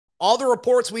all the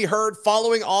reports we heard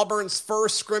following Auburn's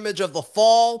first scrimmage of the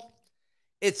fall,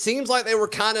 it seems like they were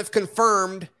kind of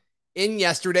confirmed in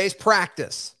yesterday's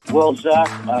practice. Well, Zach,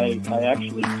 I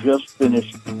actually just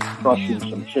finished crushing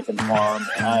some chicken farm,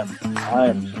 and I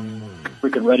am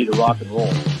freaking ready to rock and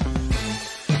roll.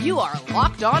 You are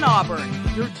Locked On Auburn,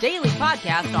 your daily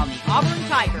podcast on the Auburn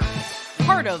Tigers.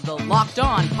 Part of the Locked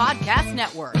On Podcast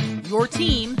Network, your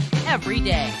team every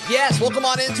day. Yes, welcome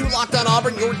on into Locked On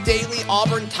Auburn, your daily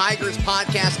Auburn Tigers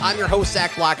podcast. I'm your host,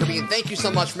 Zac Blackerby, and thank you so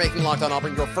much for making Locked On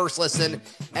Auburn your first listen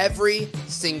every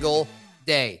single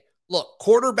day. Look,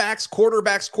 quarterbacks.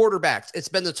 It's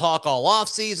been the talk all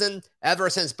offseason. Ever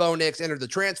since Bo Nix entered the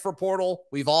transfer portal,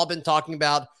 we've all been talking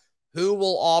about who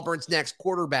will Auburn's next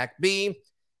quarterback be.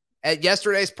 At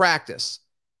yesterday's practice,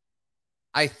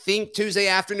 I think Tuesday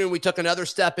afternoon, we took another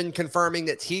step in confirming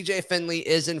that TJ Finley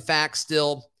is, in fact,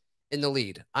 still in the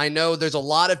lead. I know there's a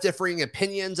lot of differing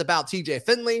opinions about TJ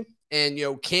Finley and,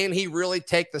 can he really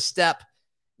take the step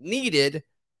needed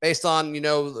based on,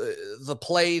 the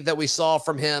play that we saw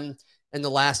from him in the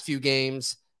last few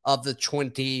games of the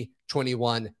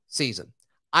 2021 season.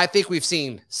 I think we've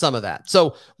seen some of that.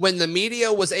 So when the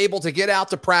media was able to get out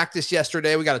to practice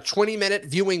yesterday, we got a 20-minute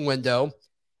viewing window.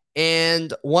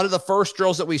 And one of the first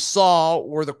drills that we saw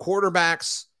were the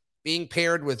quarterbacks being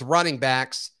paired with running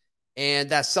backs. And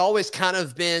that's always kind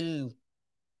of been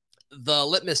the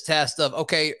litmus test of,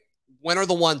 okay, when are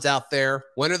the ones out there?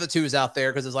 When are the twos out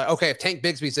there? Because it's like, okay, if Tank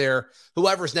Bigsby's there,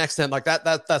 whoever's next to him, like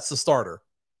that's the starter.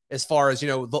 As far as,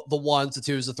 the ones, the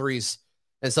twos, the threes,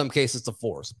 in some cases, the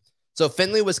fours. So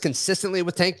Finley was consistently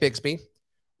with Tank Bigsby.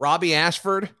 Robby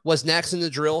Ashford was next in the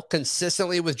drill,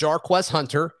 consistently with Jarquez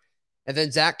Hunter. And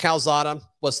then Zach Calzada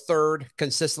was third,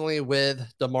 consistently with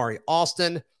Damari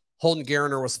Alston. Holden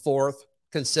Geriner was fourth,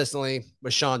 consistently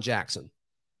with Sean Jackson.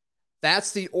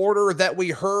 That's the order that we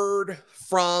heard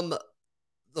from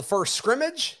the first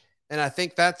scrimmage. And I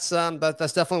think that's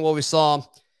definitely what we saw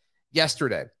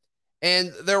yesterday.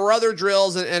 And there were other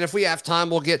drills, and if we have time,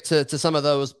 we'll get to some of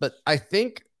those. But I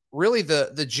think really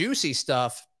the juicy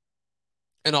stuff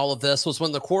in all of this was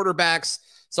when the quarterbacks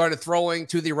started throwing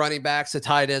to the running backs, the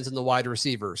tight ends, and the wide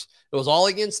receivers. It was all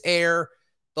against air,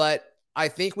 but I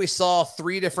think we saw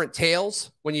three different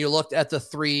tails when you looked at the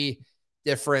three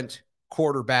different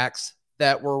quarterbacks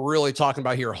that we're really talking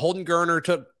about here. Holden Geriner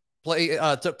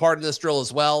took part in this drill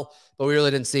as well, but we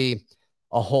really didn't see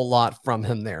a whole lot from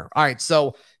him there. All right,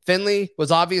 so Finley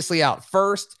was obviously out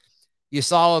first. You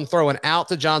saw him throw an out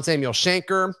to John Samuel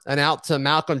Shenker, an out to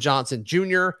Malcolm Johnson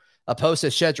Jr., a post to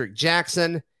Shedrick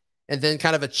Jackson, and then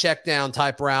kind of a check down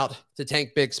type route to Tank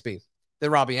Bigsby.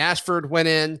 Then Robby Ashford went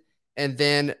in, and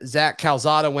then Zach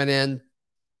Calzada went in.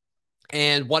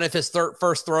 And one of his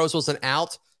first throws was an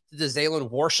out to Zalen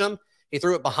Worsham. He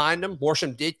threw it behind him.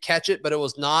 Worsham did catch it, but it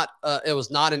was not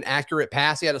an accurate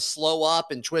pass. He had to slow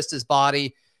up and twist his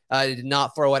body. He did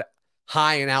not throw it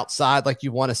high and outside like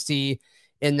you want to see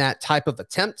in that type of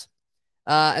attempt.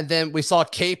 And then we saw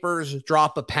Capers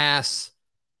drop a pass.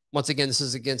 Once again, this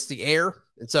is against the air.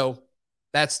 And so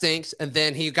that stinks. And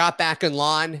then he got back in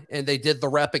line and they did the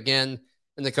rep again.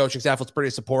 And the coaching staff was pretty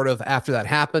supportive after that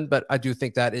happened. But I do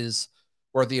think that is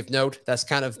worthy of note. That's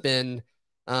kind of been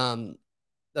something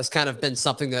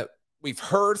that we've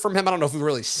heard from him. I don't know if we've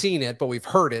really seen it, but we've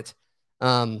heard it.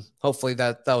 Hopefully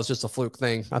that was just a fluke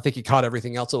thing. I think he caught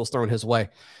everything else that was thrown his way.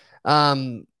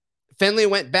 Finley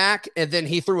went back, and then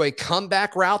he threw a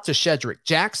comeback route to Shedrick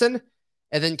Jackson,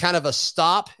 and then kind of a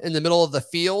stop in the middle of the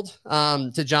field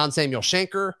to John Samuel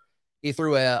Shenker. He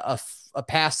threw a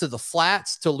pass to the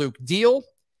flats to Luke Deal.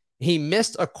 He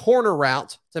missed a corner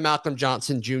route to Malcolm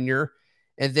Johnson Jr.,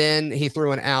 and then he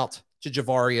threw an out to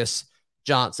Javarius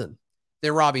Johnson.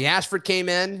 Then Robby Ashford came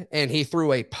in, and he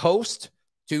threw a post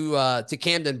to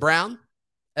Camden Brown,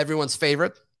 everyone's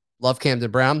favorite. Love Camden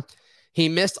Brown. He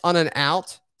missed on an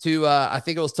out to, I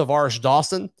think it was Tavares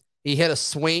Dawson. He hit a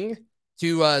swing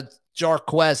to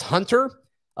Jarquez Hunter,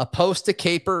 a post to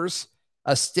Capers,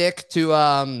 a stick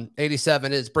to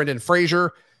 87 is Brendan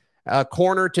Frazier, a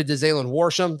corner to Zalen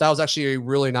Worsham. That was actually a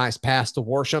really nice pass to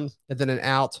Worsham, and then an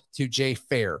out to Jay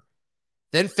Fair.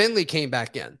 Then Finley came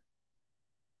back in.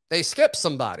 They skipped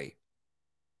somebody.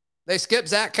 They skipped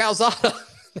Zach Calzada.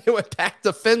 They went back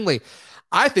to Finley.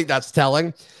 I think that's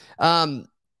telling. A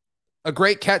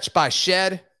great catch by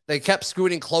Shed. They kept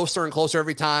scooting closer and closer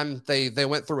every time they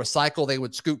went through a cycle. They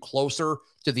would scoot closer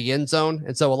to the end zone.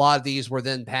 And so a lot of these were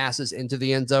then passes into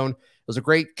the end zone. It was a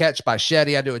great catch by Shed.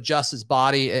 He had to adjust his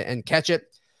body and catch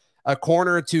it. A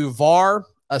corner to VAR,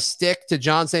 a stick to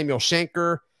John Samuel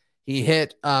Shenker. He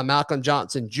hit Malcolm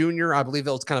Johnson Jr. I believe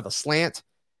it was kind of a slant.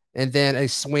 And then a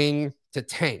swing to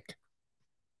Tank.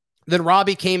 Then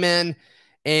Robby came in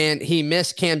and he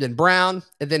missed Camden Brown,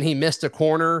 and then he missed a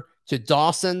corner to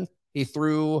Dawson. He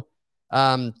threw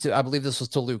I believe this was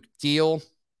to Luke Deal.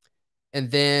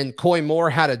 And then Koy Moore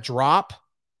had a drop.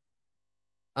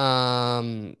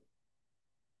 And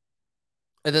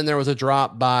then there was a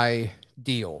drop by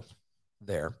Deal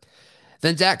there.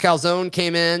 Then Zach Calzone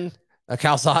came in.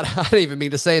 Calzada, I didn't even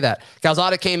mean to say that.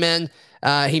 Calzada came in.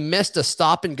 He missed a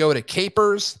stop and go to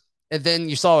Capers. And then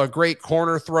you saw a great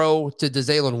corner throw to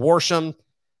DeZalen Worsham.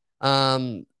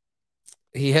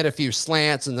 He hit a few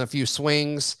slants and a few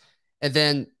swings. And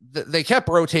then they kept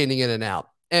rotating in and out.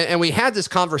 And we had this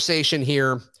conversation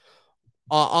here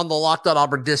on the Locked On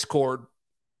Auburn Discord.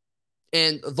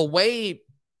 And the way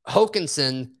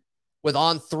Hokanson with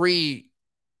On3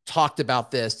 talked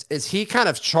about this is he kind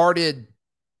of charted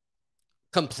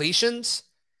completions,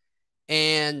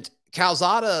 and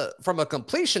Calzada from a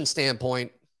completion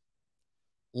standpoint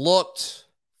looked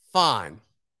fine.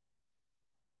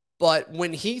 But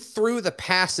when he threw the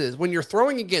passes, when you're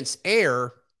throwing against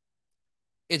air,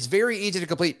 it's very easy to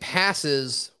complete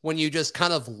passes when you just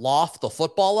kind of loft the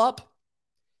football up.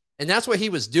 And that's what he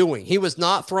was doing. He was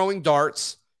not throwing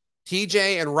darts.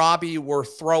 TJ and Robby were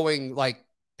throwing like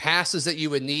passes that you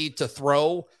would need to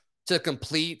throw to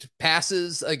complete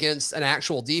passes against an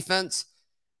actual defense.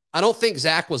 I don't think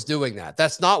Zac was doing that.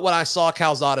 That's not what I saw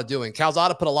Calzada doing.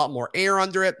 Calzada put a lot more air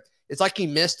under it. It's like he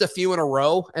missed a few in a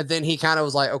row, and then he kind of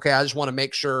was like, okay, I just want to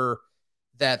make sure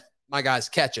that my guys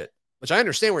catch it, which I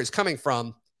understand where he's coming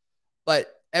from.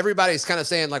 But everybody's kind of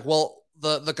saying like, well,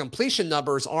 the completion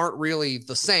numbers aren't really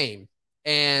the same.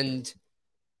 And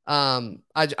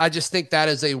I just think that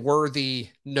is a worthy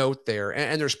note there.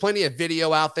 And there's plenty of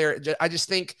video out there. I just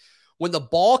think when the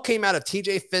ball came out of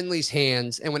TJ Finley's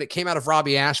hands and when it came out of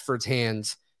Robby Ashford's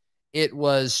hands, it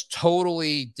was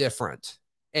totally different.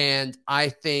 And I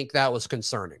think that was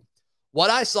concerning.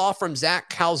 What I saw from Zach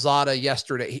Calzada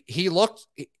yesterday, he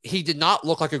did not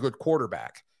look like a good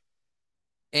quarterback.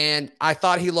 And I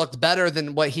thought he looked better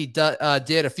than what he did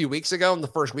a few weeks ago in the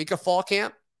first week of fall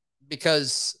camp,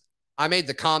 because I made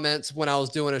the comments when I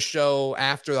was doing a show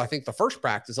after, I think, the first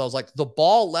practice. I was like, the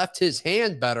ball left his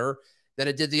hand better than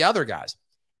it did the other guys.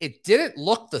 It didn't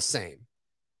look the same.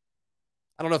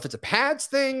 I don't know if it's a pads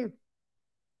thing.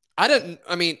 I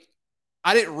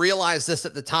didn't realize this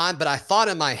at the time, but I thought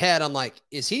in my head, I'm like,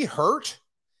 is he hurt?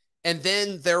 And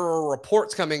then there were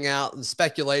reports coming out and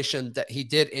speculation that he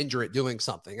did injure it doing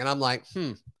something. And I'm like,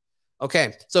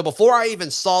 okay. So before I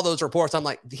even saw those reports, I'm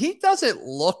like, he doesn't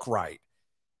look right.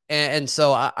 And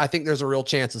so I think there's a real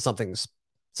chance that something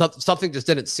just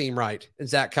didn't seem right in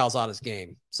Zach Calzada's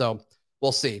game. So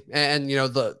we'll see. And you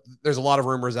know, there's a lot of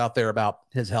rumors out there about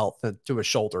his health to his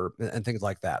shoulder and things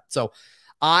like that. So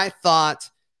I thought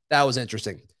that was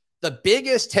interesting. The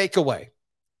biggest takeaway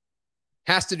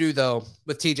has to do, though,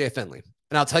 with TJ Finley.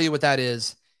 And I'll tell you what that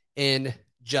is in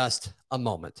just a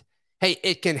moment. Hey,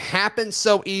 it can happen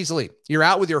so easily. You're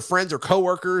out with your friends or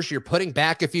coworkers. You're putting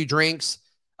back a few drinks.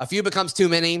 A few becomes too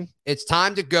many. It's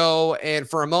time to go. And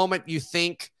for a moment, you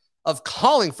think of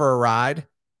calling for a ride.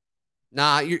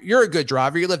 Nah, you're a good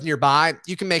driver. You live nearby.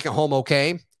 You can make it home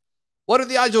okay. What are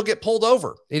the odds you'll get pulled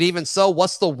over? And even so,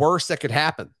 what's the worst that could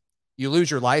happen? You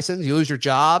lose your license. You lose your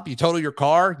job. You total your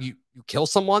car. You kill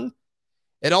someone.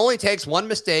 It only takes one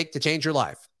mistake to change your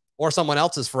life or someone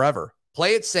else's forever.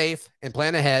 Play it safe and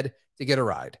plan ahead to get a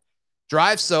ride.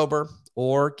 Drive sober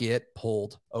or get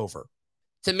pulled over.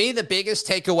 To me, the biggest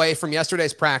takeaway from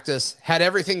yesterday's practice had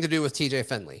everything to do with TJ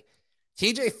Finley.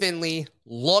 TJ Finley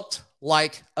looked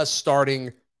like a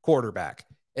starting quarterback.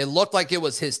 It looked like it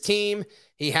was his team.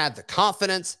 He had the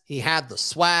confidence. He had the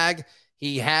swag.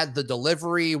 He had the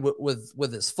delivery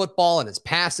with his football and his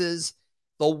passes.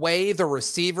 The way the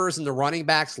receivers and the running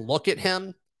backs look at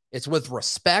him, it's with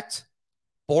respect,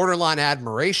 borderline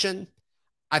admiration.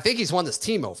 I think he's won this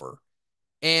team over.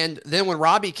 And then when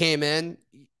Robby came in,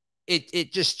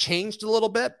 it just changed a little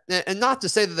bit. And not to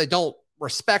say that they don't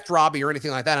respect Robby or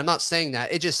anything like that. I'm not saying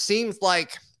that. It just seemed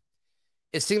like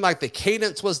the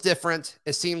cadence was different.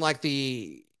 It seemed like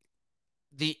the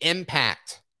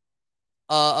impact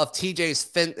of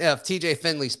TJ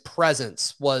Finley's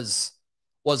presence was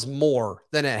more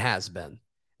than it has been.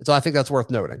 And so I think that's worth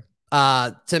noting.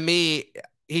 To me,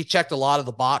 he checked a lot of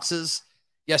the boxes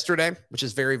yesterday, which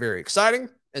is very, very exciting.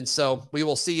 And so we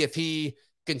will see if he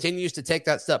continues to take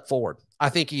that step forward. I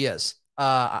think he is.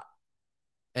 And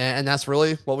that's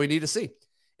really what we need to see.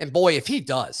 And boy, if he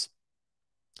does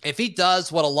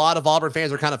what a lot of Auburn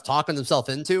fans are kind of talking themselves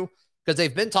into, because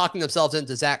they've been talking themselves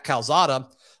into Zach Calzada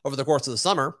over the course of the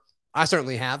summer. I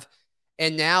certainly have.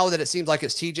 And now that it seems like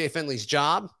it's TJ Finley's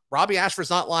job, Robby Ashford's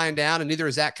not lying down, and neither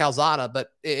is Zach Calzada,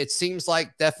 but it seems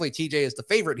like definitely TJ is the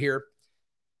favorite here.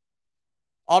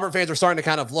 Auburn fans are starting to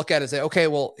kind of look at it and say, okay,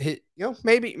 well,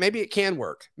 maybe it can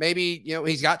work. Maybe,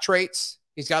 he's got traits.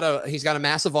 He's got a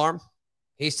massive arm.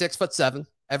 He's 6'7",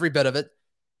 every bit of it.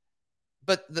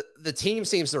 But the team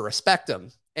seems to respect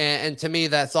him. And to me,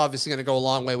 that's obviously going to go a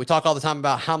long way. We talk all the time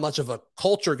about how much of a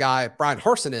culture guy Brian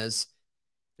Herson is.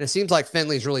 And it seems like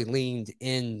Finley's really leaned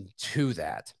into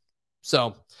that.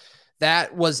 So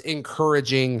that was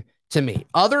encouraging to me.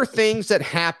 Other things that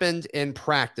happened in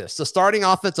practice. The starting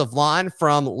offensive line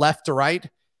from left to right,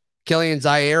 Killian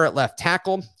Zaire at left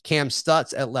tackle, Cam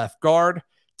Stutz at left guard,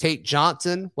 Tate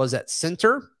Johnson was at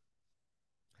center,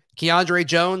 Keandre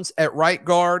Jones at right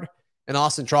guard, and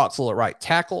Austin Troxell at right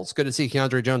tackle. It's good to see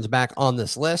Keandre Jones back on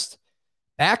this list.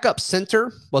 Backup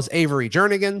center was Avery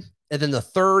Jernigan, and then the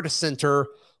third center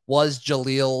was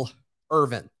Jaleel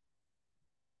Irvin.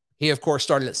 He, of course,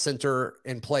 started at center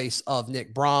in place of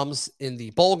Nick Brahms in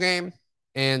the bowl game,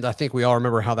 and I think we all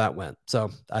remember how that went. So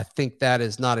I think that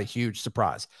is not a huge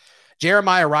surprise.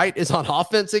 Jeremiah Wright is on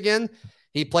offense again.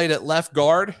 He played at left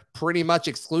guard pretty much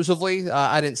exclusively.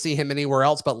 I didn't see him anywhere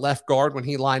else but left guard when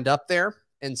he lined up there.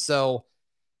 And so,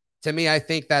 to me, I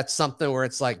think that's something where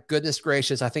it's like, goodness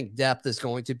gracious, I think depth is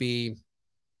going to be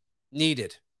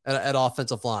needed at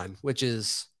offensive line, which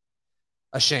is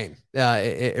a shame.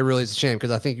 It really is a shame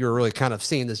because I think you're really kind of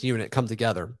seeing this unit come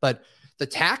together. But the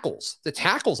tackles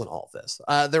in all of this,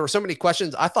 there were so many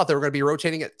questions. I thought they were going to be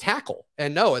rotating at tackle,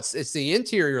 and no, it's the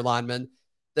interior linemen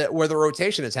where the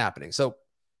rotation is happening. So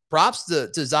props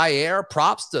to Zaire,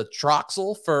 props to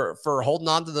Troxell for holding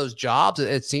on to those jobs.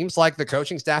 It seems like the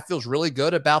coaching staff feels really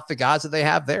good about the guys that they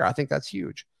have there. I think that's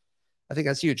huge.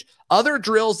 Other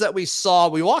drills that we saw,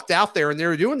 we walked out there and they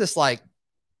were doing this, like,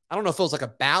 I don't know if it was like a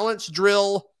balance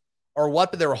drill or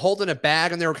what, but they were holding a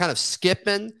bag and they were kind of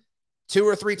skipping 2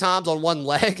 or 3 times on one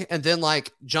leg and then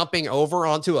like jumping over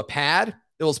onto a pad.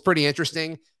 It was pretty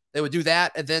interesting. They would do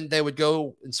that, and then they would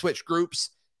go and switch groups.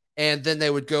 And then they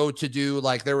would go to do,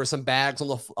 like, there were some bags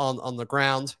on the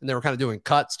ground, and they were kind of doing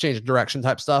cuts, changing direction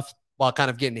type stuff while kind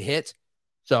of getting hit.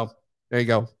 So there you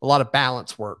go. A lot of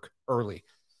balance work early.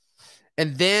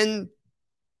 And then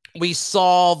we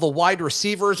saw the wide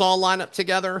receivers all line up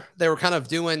together. They were kind of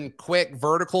doing quick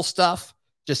vertical stuff,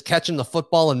 just catching the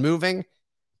football and moving.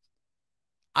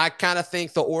 I kind of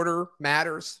think the order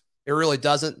matters. It really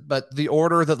doesn't, but the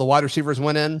order that the wide receivers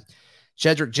went in: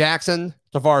 Shedrick Jackson,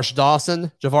 Tavarish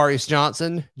Dawson, Javarius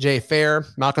Johnson, Jay Fair,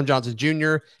 Malcolm Johnson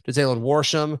Jr., Jalen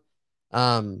Worsham,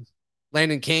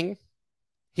 Landon King.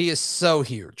 He is so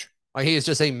huge. Like, he is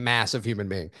just a massive human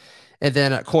being. And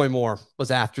then Koy Moore was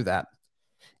after that.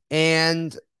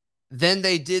 And then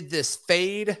they did this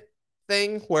fade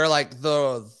thing where, like,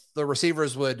 the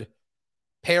receivers would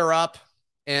pair up.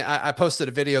 And I posted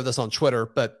a video of this on Twitter,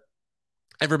 but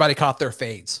everybody caught their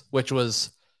fades, which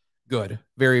was good.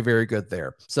 Very, very good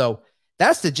there. So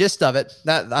that's the gist of it.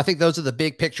 I think those are the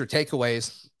big picture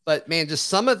takeaways. But, man, just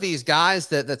some of these guys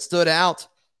that stood out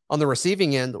on the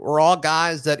receiving end were all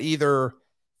guys that either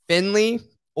Finley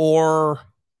or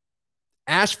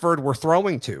Ashford were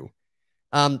throwing to.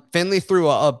 Finley threw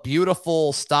a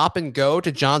beautiful stop and go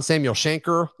to John Samuel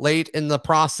Shenker late in the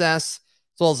process,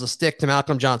 as well as a stick to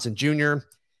Malcolm Johnson Jr.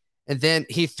 And then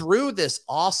he threw this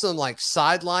awesome, like,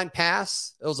 sideline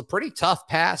pass. It was a pretty tough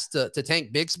pass to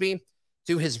Tank Bigsby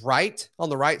to his right on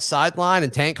the right sideline,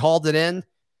 and Tank hauled it in.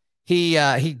 He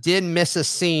did miss a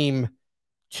seam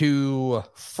to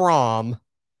Fromm,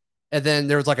 and then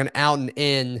there was like an out and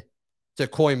in to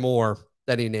Koy Moore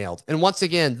that he nailed. And once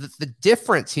again, the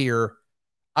difference here,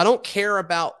 I don't care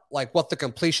about, like, what the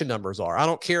completion numbers are. I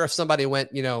don't care if somebody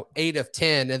went, 8 of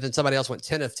 10 and then somebody else went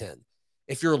 10 of 10.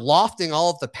 If you're lofting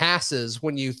all of the passes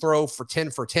when you throw for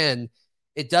 10 for 10,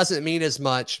 it doesn't mean as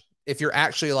much if you're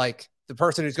actually, like, the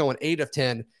person who's going 8 of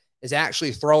 10 is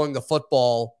actually throwing the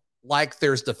football like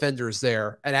there's defenders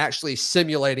there and actually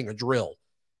simulating a drill.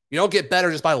 You don't get better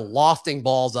just by lofting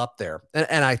balls up there.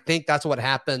 And I think that's what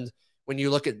happened when you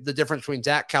look at the difference between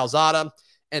Zach Calzada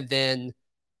and then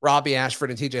Robby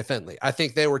Ashford and TJ Finley. I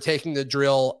think they were taking the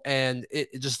drill and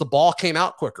it just, the ball came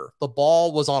out quicker. The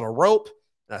ball was on a rope.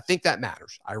 And I think that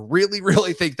matters. I really,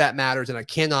 really think that matters. And I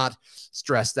cannot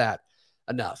stress that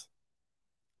enough.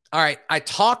 All right. I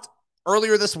talked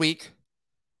earlier this week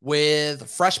with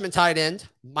freshman tight end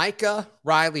Micah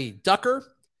Riley Ducker.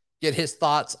 Get his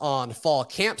thoughts on fall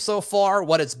camp so far,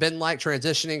 what it's been like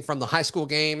transitioning from the high school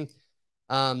game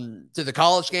to the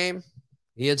college game.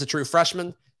 He is a true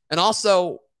freshman. And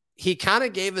also, he kind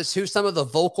of gave us who some of the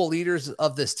vocal leaders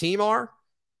of this team are.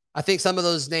 I think some of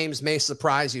those names may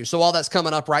surprise you. So all that's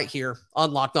coming up right here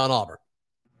on Locked On Auburn.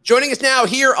 Joining us now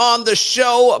here on the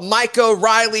show, Micah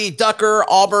Riley Ducker,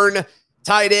 Auburn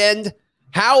tight end.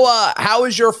 How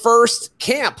is your first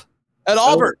camp at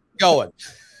Auburn going?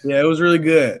 Yeah, it was really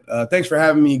good. Thanks for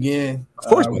having me again. Of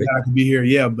course, glad I could be here.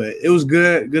 Yeah, but it was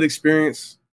good. Good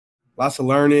experience. Lots of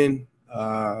learning.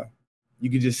 You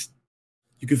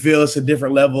could feel it's a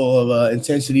different level of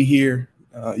intensity here.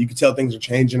 You could tell things are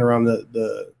changing around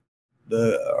the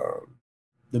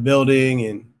building,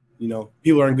 and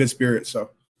people are in good spirits. So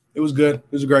it was good.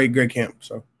 It was a great camp.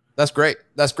 So that's great.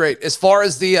 That's great. As far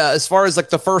as like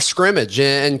the first scrimmage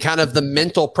and kind of the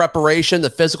mental preparation, the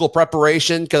physical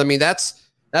preparation, because I mean that's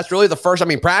really the first. I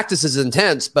mean, practice is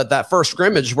intense, but that first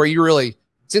scrimmage where you really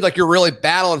seems like you're really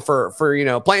battling for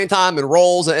playing time and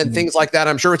roles and things like that.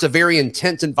 I'm sure it's a very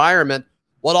intense environment.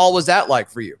 What all was that like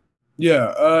for you?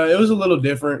 Yeah, it was a little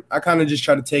different. I kind of just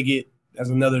try to take it as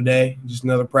another day, just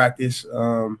another practice.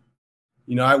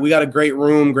 We got a great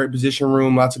room, great position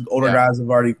room. Lots of older guys have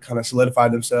already kind of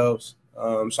solidified themselves.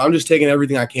 So I'm just taking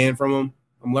everything I can from them.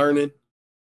 I'm learning.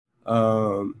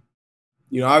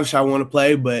 Obviously I want to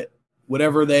play, but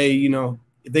whatever if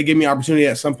they give me an opportunity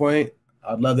at some point,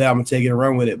 I'd love that. I'm going to take it and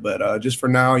run with it. But just for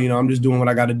now, I'm just doing what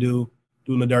I got to do,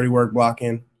 doing the dirty work,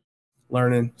 blocking,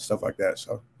 learning, stuff like that.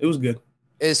 So it was good.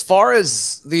 As far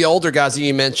as the older guys that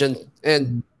you mentioned,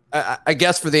 and I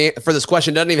guess for this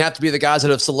question, it doesn't even have to be the guys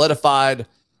that have solidified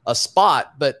a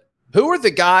spot, but who are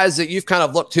the guys that you've kind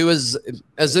of looked to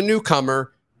as a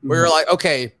newcomer where you're like,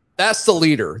 okay, that's the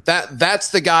leader. That's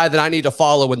the guy that I need to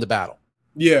follow in the battle?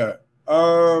 Yeah.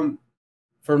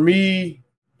 For me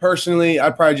personally,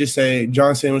 I'd probably just say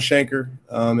John Samuel Shenker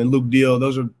and Luke Deal.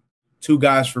 Those are two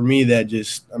guys for me that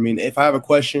just, if I have a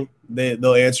question,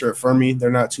 they'll answer it for me.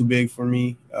 They're not too big for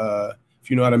me, if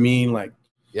you know what I mean. Like,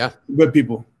 yeah, good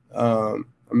people. I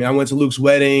went to Luke's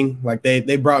wedding. Like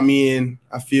they brought me in.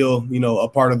 I feel a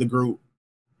part of the group,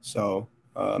 so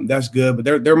that's good.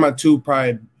 But they're my two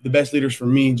probably the best leaders for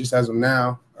me just as of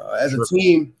now. As a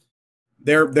team,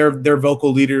 they're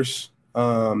vocal leaders.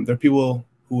 They're people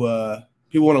who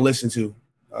people want to listen to.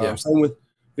 Same with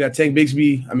we got Tank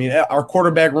Bigsby. Our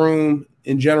quarterback room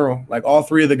in general, like all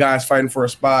three of the guys fighting for a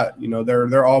spot.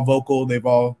 They're all vocal. They've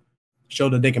all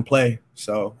showed that they can play.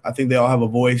 So I think they all have a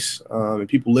voice, and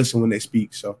people listen when they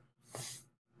speak. So,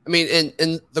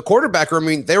 in the quarterback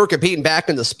room, they were competing back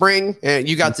in the spring, and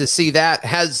you got to see that.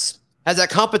 Has that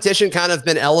competition kind of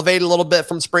been elevated a little bit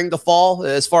from spring to fall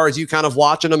as far as you kind of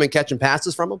watching them and catching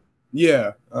passes from them?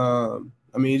 Yeah.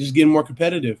 Just getting more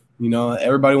competitive.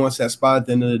 Everybody wants that spot at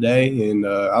the end of the day, and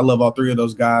I love all three of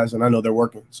those guys, and I know they're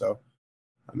working. So,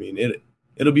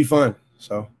 it'll be fun.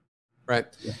 So. Right.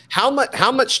 Yeah.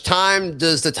 How much time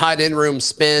does the tight end room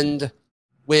spend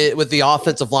with the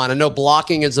offensive line? I know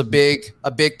blocking is a big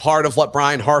part of what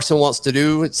Brian Harsin wants to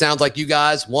do. It sounds like you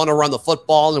guys want to run the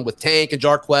football, and with Tank and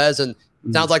Jarquez, and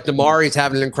it sounds like Damari's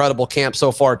having an incredible camp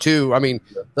so far too.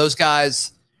 Those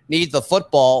guys need the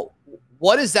football.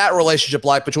 What is that relationship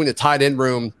like between the tight end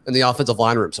room and the offensive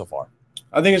line room so far?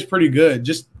 I think it's pretty good.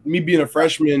 Just me being a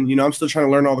freshman, I'm still trying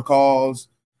to learn all the calls,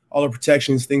 all the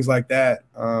protections, things like that.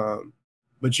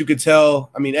 But you could tell,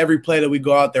 every play that we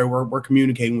go out there, we're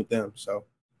communicating with them. So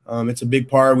it's a big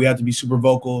part. We have to be super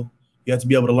vocal. You have to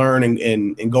be able to learn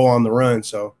and go on the run.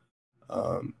 So,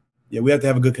 we have to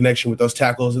have a good connection with those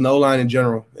tackles and the O-line in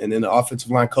general. And then the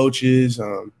offensive line coaches.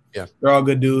 They're all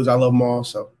good dudes. I love them all.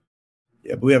 So,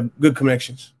 but we have good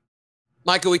connections.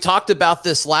 Micah, we talked about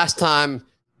this last time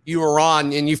you were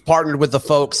on, and you've partnered with the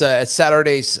folks at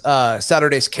Saturday's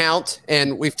Count.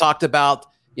 And we've talked about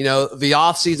the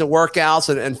off-season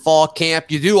workouts and fall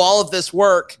camp. You do all of this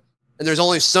work, and there's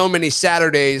only so many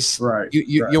Saturdays. Right.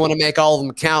 You want to make all of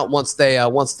them count once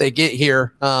they get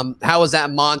here. How is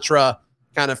that mantra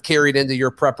kind of carried into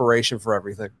your preparation for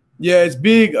everything? Yeah, it's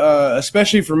big,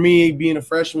 especially for me being a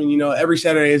freshman. Every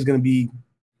Saturday is going to be.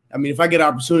 If I get an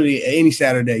opportunity any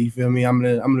Saturday, you feel me? I'm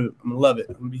gonna love it.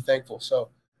 I'm gonna be thankful. So,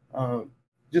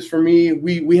 just for me,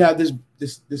 we have this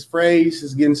phrase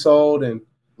is getting sold, and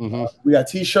we got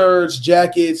T-shirts,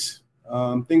 jackets,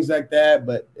 things like that.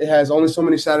 But it has only so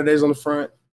many Saturdays on the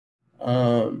front.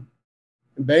 And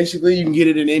basically, you can get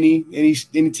it in any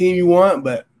team you want.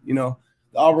 But the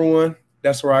Auburn one,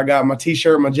 that's where I got my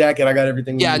T-shirt, my jacket. I got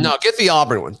everything. Yeah, no, get the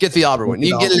Auburn one. Get the Auburn one.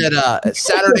 You can get it at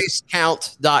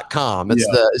SaturdaysCount.com.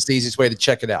 It's the easiest way to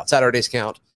check it out.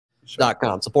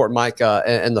 SaturdaysCount.com. Support Mike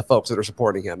and the folks that are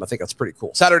supporting him. I think that's pretty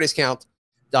cool.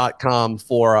 SaturdaysCount.com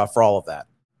for all of that.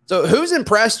 So who's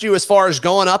impressed you as far as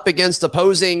going up against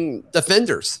opposing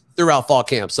defenders throughout fall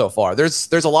camp so far? There's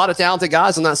a lot of talented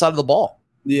guys on that side of the ball.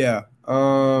 Yeah.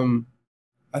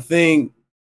 I think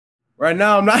right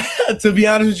now I'm not, to be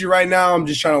honest with you, right now I'm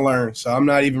just trying to learn. So I'm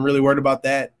not even really worried about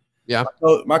that. Yeah.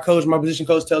 My position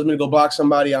coach tells me to go block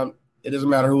somebody. It doesn't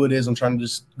matter who it is. I'm trying to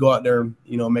just go out there and,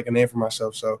 make a name for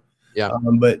myself. So, yeah.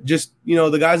 But just,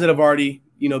 the guys that have already,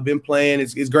 been playing,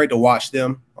 it's great to watch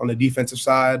them on the defensive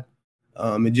side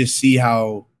and just see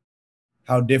how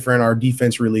different our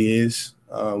defense really is.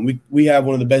 We have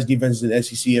one of the best defenses in the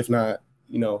SEC, if not,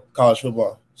 college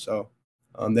football. So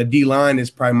the D-line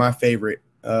is probably my favorite.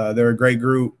 They're a great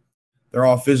group. They're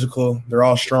all physical. They're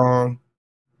all strong.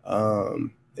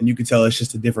 And you can tell it's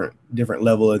just a different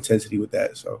level of intensity with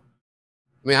that. So,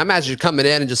 I mean, I imagine you coming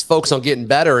in and just focus on getting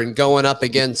better and going up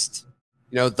against,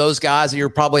 those guys that you're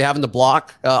probably having to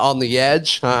block on the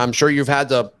edge. I'm sure you've had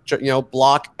to,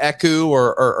 block Eku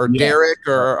or Derek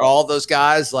or all those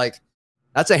guys. Like,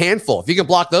 that's a handful. If you can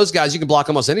block those guys, you can block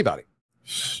almost anybody.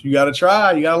 You got to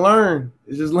try. You got to learn.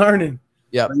 It's just learning.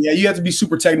 Yeah. Yeah, you have to be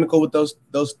super technical with those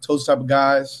type of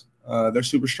guys. They're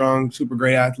super strong, super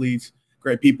great athletes,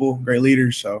 great people, great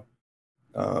leaders. So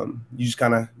you just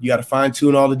you got to fine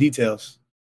tune all the details.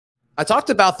 I talked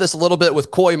about this a little bit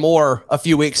with Koy Moore a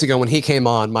few weeks ago when he came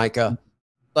on, Micah.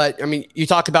 But I mean, you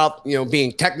talk about,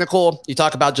 being technical, you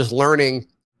talk about just learning,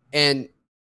 and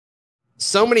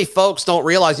so many folks don't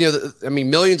realize,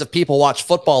 millions of people watch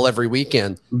football every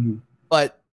weekend,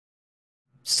 but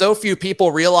so few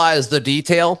people realize the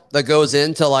detail that goes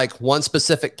into like one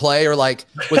specific play, or like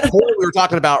with Koy, we were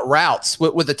talking about routes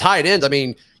with the tight ends. I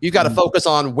mean, you got to focus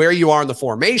on where you are in the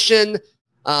formation,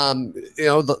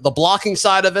 the blocking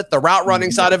side of it, the route running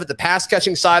side of it, the pass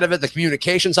catching side of it, the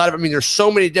communication side of it. I mean, there's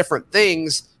so many different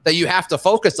things that you have to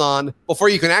focus on before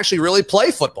you can actually really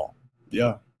play football.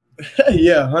 Yeah.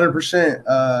 Yeah,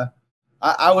 100%.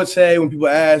 I would say when people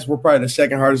ask, we're probably the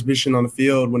second hardest position on the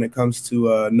field when it comes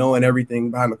to knowing everything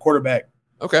behind the quarterback.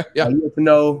 Okay. Yeah. You have to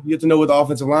know what the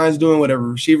offensive line's doing, whatever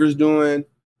receiver's doing,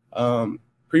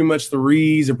 pretty much the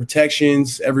reads and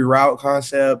protections, every route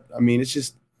concept. I mean, it's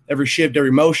just every shift,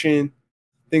 every motion,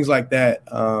 things like that.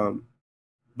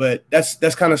 But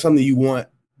that's kind of something you want.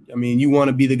 I mean, you want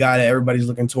to be the guy that everybody's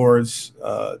looking towards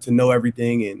to know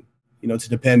everything and, to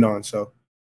depend on. So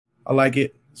I like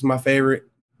it. It's my favorite.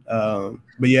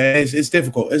 But yeah, it's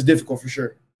difficult. It's difficult for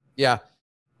sure. Yeah.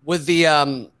 With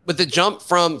the jump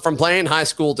from playing high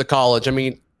school to college, I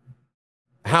mean,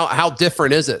 how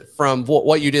different is it from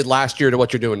what you did last year to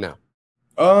what you're doing now?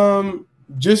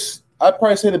 I'd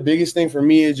probably say the biggest thing for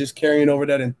me is just carrying over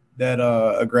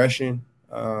that aggression.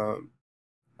 I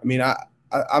mean,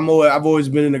 I've always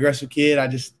been an aggressive kid. I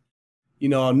just,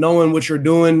 knowing what you're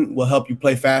doing will help you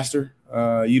play faster.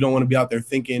 You don't want to be out there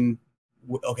thinking,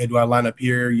 okay, do I line up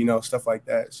here? Stuff like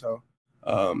that. So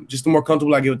just the more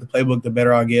comfortable I get with the playbook, the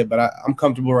better I'll get. But I'm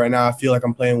comfortable right now. I feel like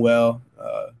I'm playing well.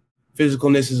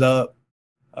 Physicalness is up.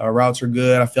 Routes are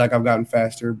good. I feel like I've gotten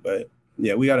faster. But,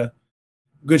 yeah, we got a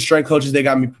good strength coaches. They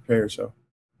got me prepared. So,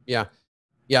 yeah.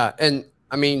 Yeah. And,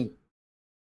 I mean,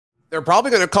 they're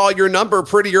probably going to call your number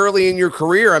pretty early in your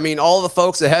career. I mean, all the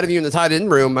folks ahead of you in the tight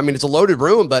end room, I mean, it's a loaded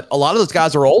room, but a lot of those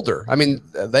guys are older. I mean,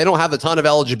 they don't have a ton of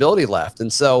eligibility left.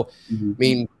 And so, I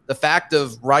mean, the fact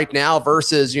of right now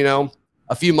versus,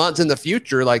 a few months in the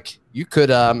future, like you could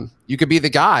be the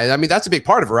guy. I mean, that's a big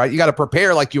part of it, right? You got to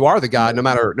prepare like you are the guy no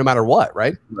matter what,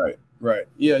 right? Right.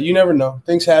 Yeah, you never know.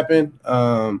 Things happen.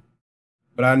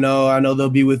 But I know they'll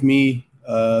be with me.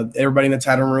 Everybody in the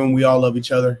tight end room, we all love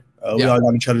each other. We all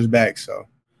got each other's back, so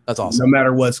that's awesome. No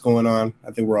matter what's going on,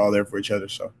 I think we're all there for each other.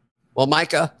 So, well,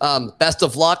 Micah, best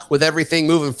of luck with everything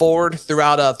moving forward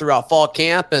throughout fall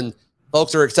camp, and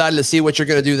folks are excited to see what you're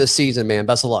going to do this season, man.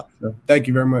 Best of luck. So, thank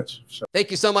you very much. Thank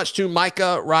you so much to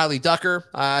Micah Riley Ducker.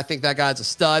 I think that guy's a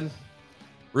stud.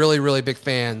 Really, really big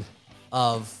fan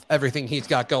of everything he's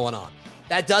got going on.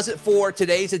 That does it for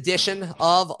today's edition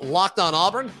of Locked On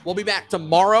Auburn. We'll be back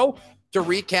tomorrow to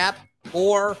recap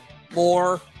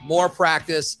more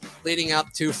practice leading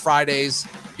up to Friday's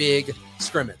big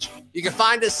scrimmage. You can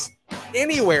find us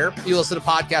anywhere you listen to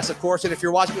podcasts, of course. And if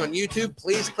you're watching on YouTube,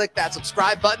 please click that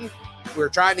subscribe button. We're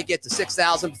trying to get to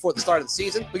 6,000 before the start of the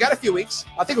season. We got a few weeks.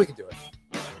 I think we can do it.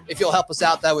 If you'll help us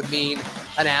out, that would mean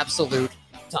an absolute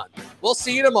ton. We'll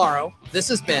see you tomorrow. This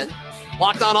has been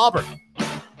Locked On Auburn.